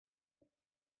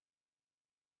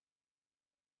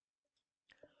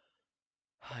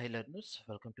Hi learners,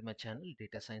 welcome to my channel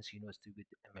Data Science University with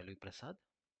MLV Prasad.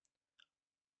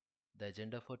 The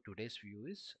agenda for today's view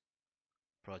is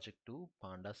Project 2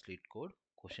 Pandas LeetCode,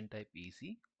 question type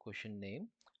easy, question name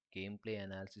gameplay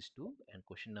analysis 2 and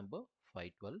question number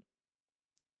 512.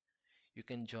 You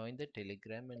can join the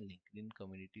Telegram and LinkedIn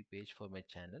community page for my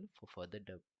channel for further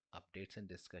updates and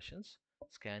discussions.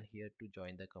 Scan here to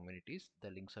join the communities. The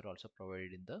links are also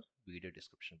provided in the video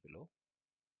description below.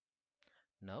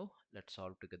 Now let's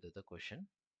solve together the question.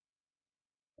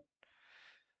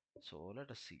 So let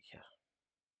us see here.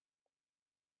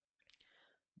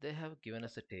 They have given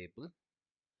us a table,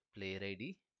 player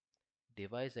ID,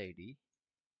 device ID,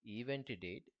 event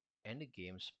date, and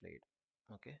games played.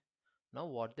 Okay. Now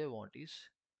what they want is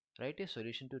write a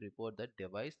solution to report the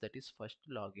device that is first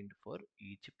logged in for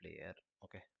each player.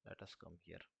 Okay. Let us come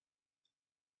here.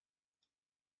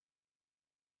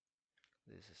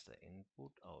 This is the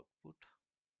input output.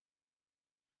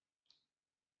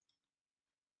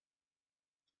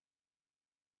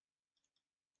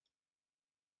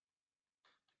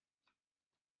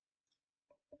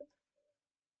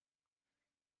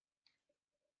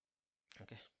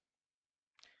 Okay.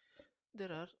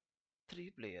 There are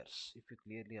three players if you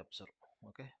clearly observe.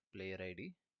 Okay. Player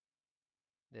ID.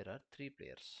 There are three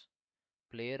players.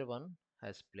 Player 1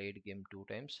 has played game 2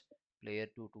 times, player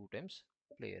 2 2 times,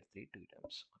 player 3 2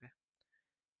 times. Okay.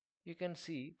 You can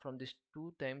see from these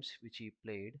 2 times which he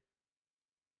played,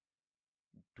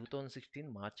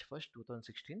 2016 March 1st,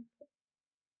 2016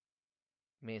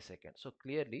 May 2nd. So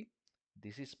clearly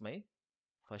this is my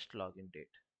first login date.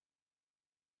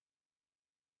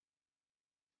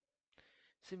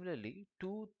 Similarly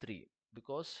 2 3,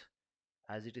 because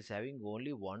as it is having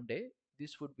only one day,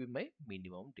 this would be my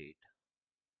minimum date.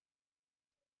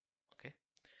 Okay.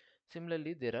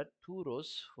 Similarly there are two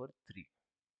rows for 3,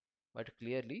 but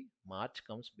clearly March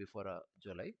comes before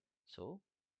July, so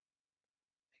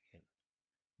again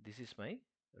this is my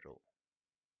row.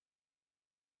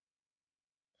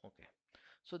 Okay.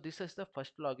 So this is the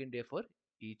first login day for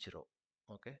each row.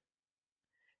 Okay.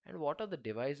 And what are the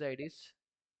device IDs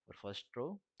for first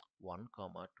row? 1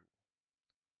 comma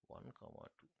 2, 1 comma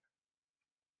 2.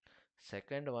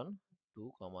 Second one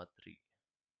 2 comma 3,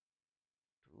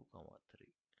 2 comma 3,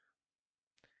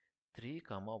 3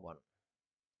 comma 1.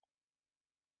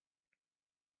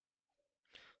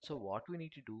 So what we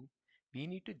need to do, we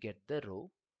need to get the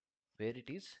row where it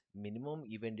is minimum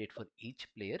event date for each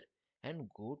player and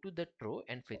go to that row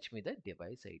and fetch me the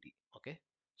device ID. Okay.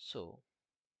 So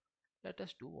let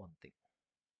us do one thing.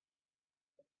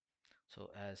 So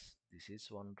as this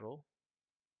is one row,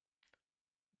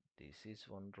 this is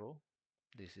one row,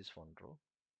 this is one row.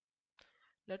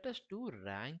 Let us do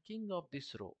ranking of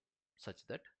this row such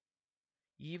that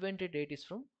event date is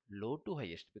from low to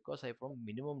highest, because I from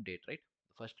minimum date, right?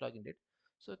 The first login date.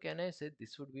 So can I say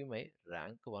this would be my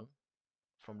rank 1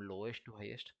 from lowest to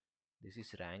highest? This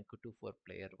is rank 2 for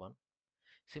player 1.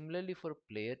 Similarly for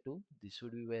player 2, this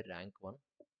would be my rank 1.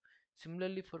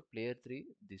 Similarly for player 3,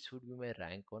 this would be my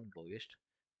rank 1 lowest.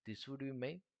 This would be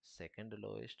my second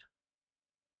lowest.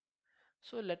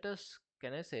 So let us,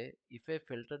 can I say, if I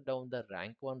filter down the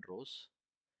rank 1 rows,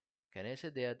 can I say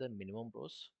they are the minimum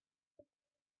rows?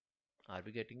 Are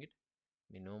we getting it?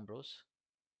 Minimum rows.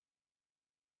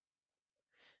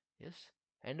 Yes.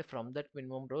 And from that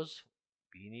minimum rows,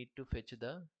 we need to fetch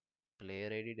the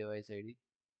player ID, device ID,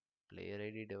 player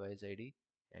ID, device ID,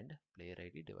 and player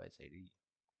ID, device ID.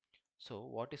 So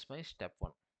what is my step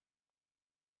 1?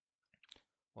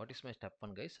 What is my step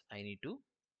 1, guys? I need to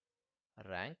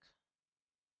rank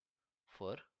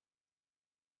for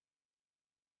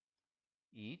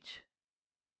each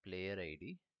player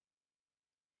ID,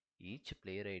 each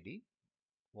player ID.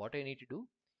 What I need to do?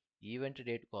 Event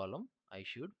date column, I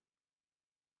should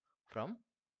from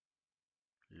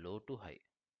low to high.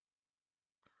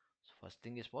 So first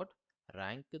thing is what?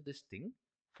 Rank this thing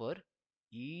for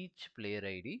each player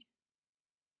ID,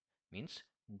 means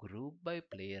group by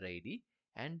player ID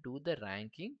and do the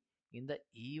ranking in the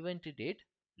event date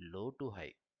low to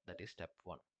high. That is step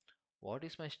 1. What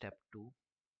is my step 2?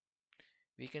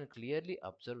 We can clearly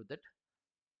observe that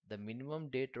the minimum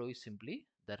date row is simply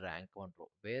the rank 1 row.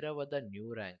 Wherever the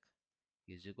new rank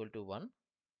is equal to 1,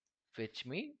 fetch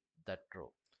me that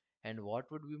row. And what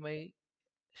would be my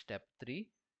step 3?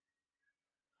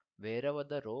 Wherever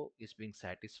the row is being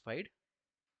satisfied,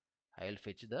 I will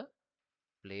fetch the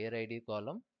player ID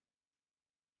column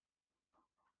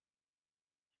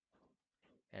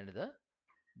and the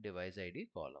device ID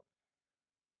column.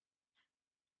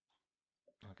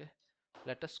 Okay,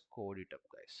 let us code it up,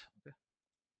 guys. Okay,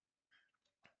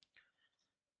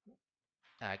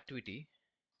 activity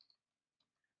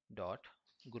dot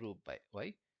group by.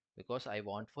 Why? Because I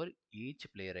want for each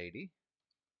player ID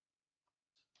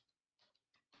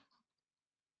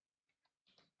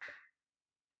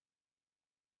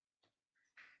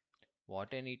what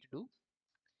I need to do,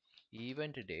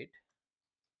 event date,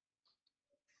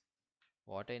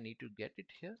 what I need to get it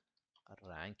here,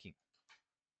 ranking.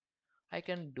 I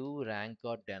can do rank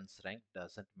or dense rank,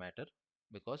 doesn't matter,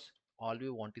 because all we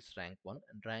want is rank 1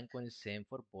 and rank 1 is same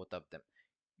for both of them.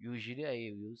 Usually I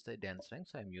use the dense rank,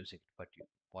 so I'm using it, but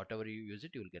whatever you use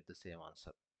it, you will get the same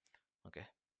answer. Okay,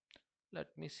 let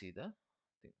me see the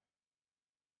thing.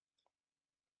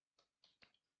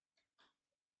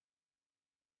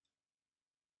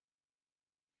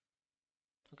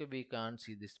 Okay, we can't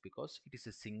see this because it is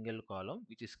a single column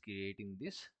which is creating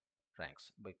this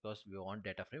ranks. Because we want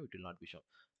data frame, it will not be shown.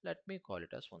 Let me call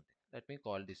it as one thing. Let me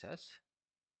call this as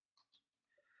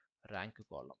rank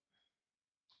column.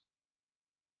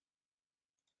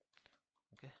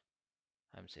 Okay,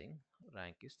 I'm saying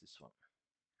rank is this one.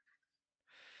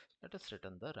 Let us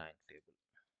return the rank table.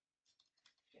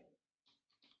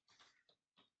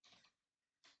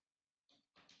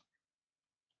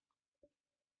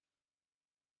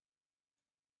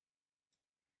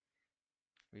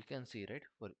 We can see, right,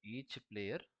 for each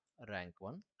player, rank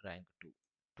 1, rank 2,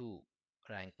 2,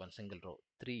 rank 1 single row,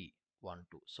 3, 1,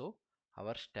 2. So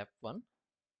our step 1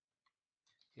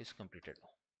 is completed.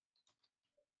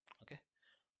 Okay,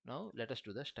 now let us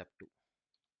do the step 2.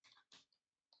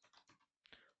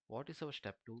 What is our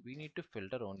step 2? We need to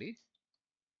filter only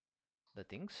the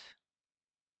things.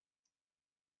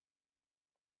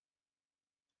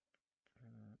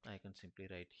 I can simply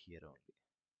write here only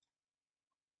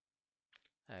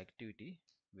activity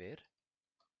where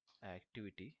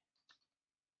activity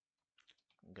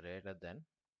greater than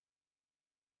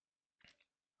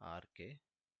rk,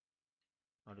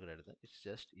 not greater than, it's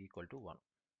just equal to 1.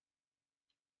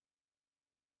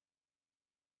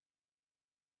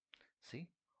 See,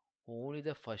 only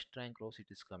the first rank rows it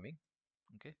is coming.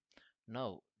 Okay,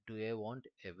 now do I want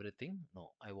everything?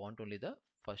 No, I want only the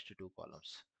first two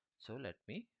columns. So let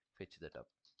me fetch that up.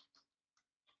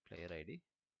 Player id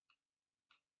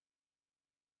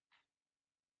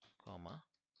comma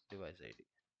device id.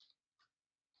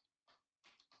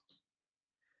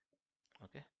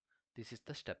 Okay, this is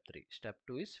the step 3. Step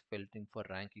 2 is filtering for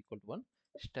rank equal to 1.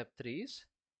 Step 3 is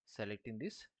selecting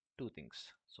these two things.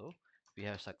 So we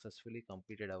have successfully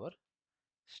completed our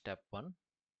step 1,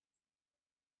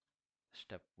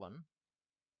 step 1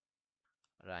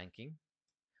 ranking,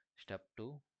 step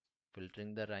 2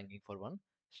 filtering the ranking for 1,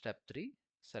 step 3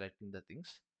 selecting the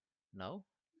things. Now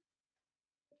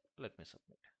let me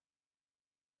submit.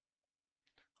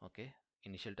 Okay,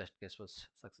 initial test case was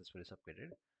successfully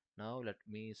submitted. Now let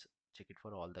me check it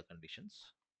for all the conditions.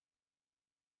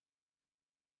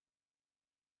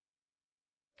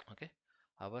 Okay,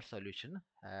 our solution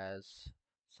has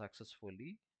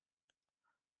successfully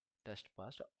test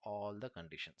passed all the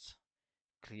conditions.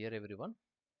 Clear everyone?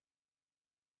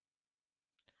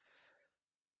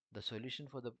 The solution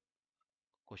for the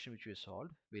question which we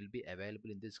solved will be available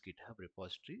in this GitHub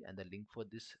repository, and the link for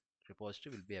this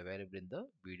repository will be available in the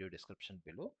video description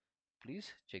below. Please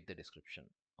check the description.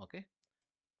 Okay,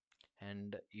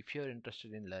 and if you are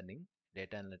interested in learning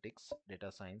data analytics,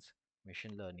 data science,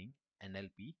 machine learning,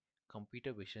 NLP,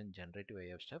 computer vision, generative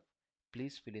AI stuff,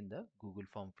 please fill in the Google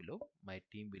form below. My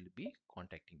team will be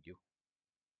contacting you.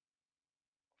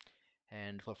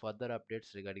 And for further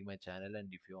updates regarding my channel, and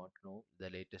if you want to know the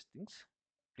latest things,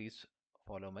 please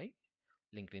follow my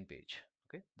LinkedIn page.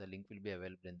 Okay, the link will be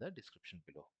available in the description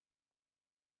below.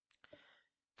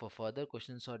 For further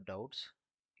questions or doubts,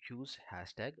 use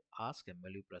hashtag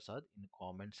askMLV Prasad in the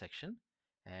comment section,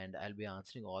 and I'll be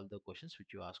answering all the questions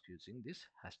which you ask using this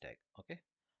hashtag. Okay,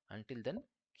 until then,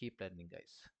 keep learning,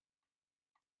 guys.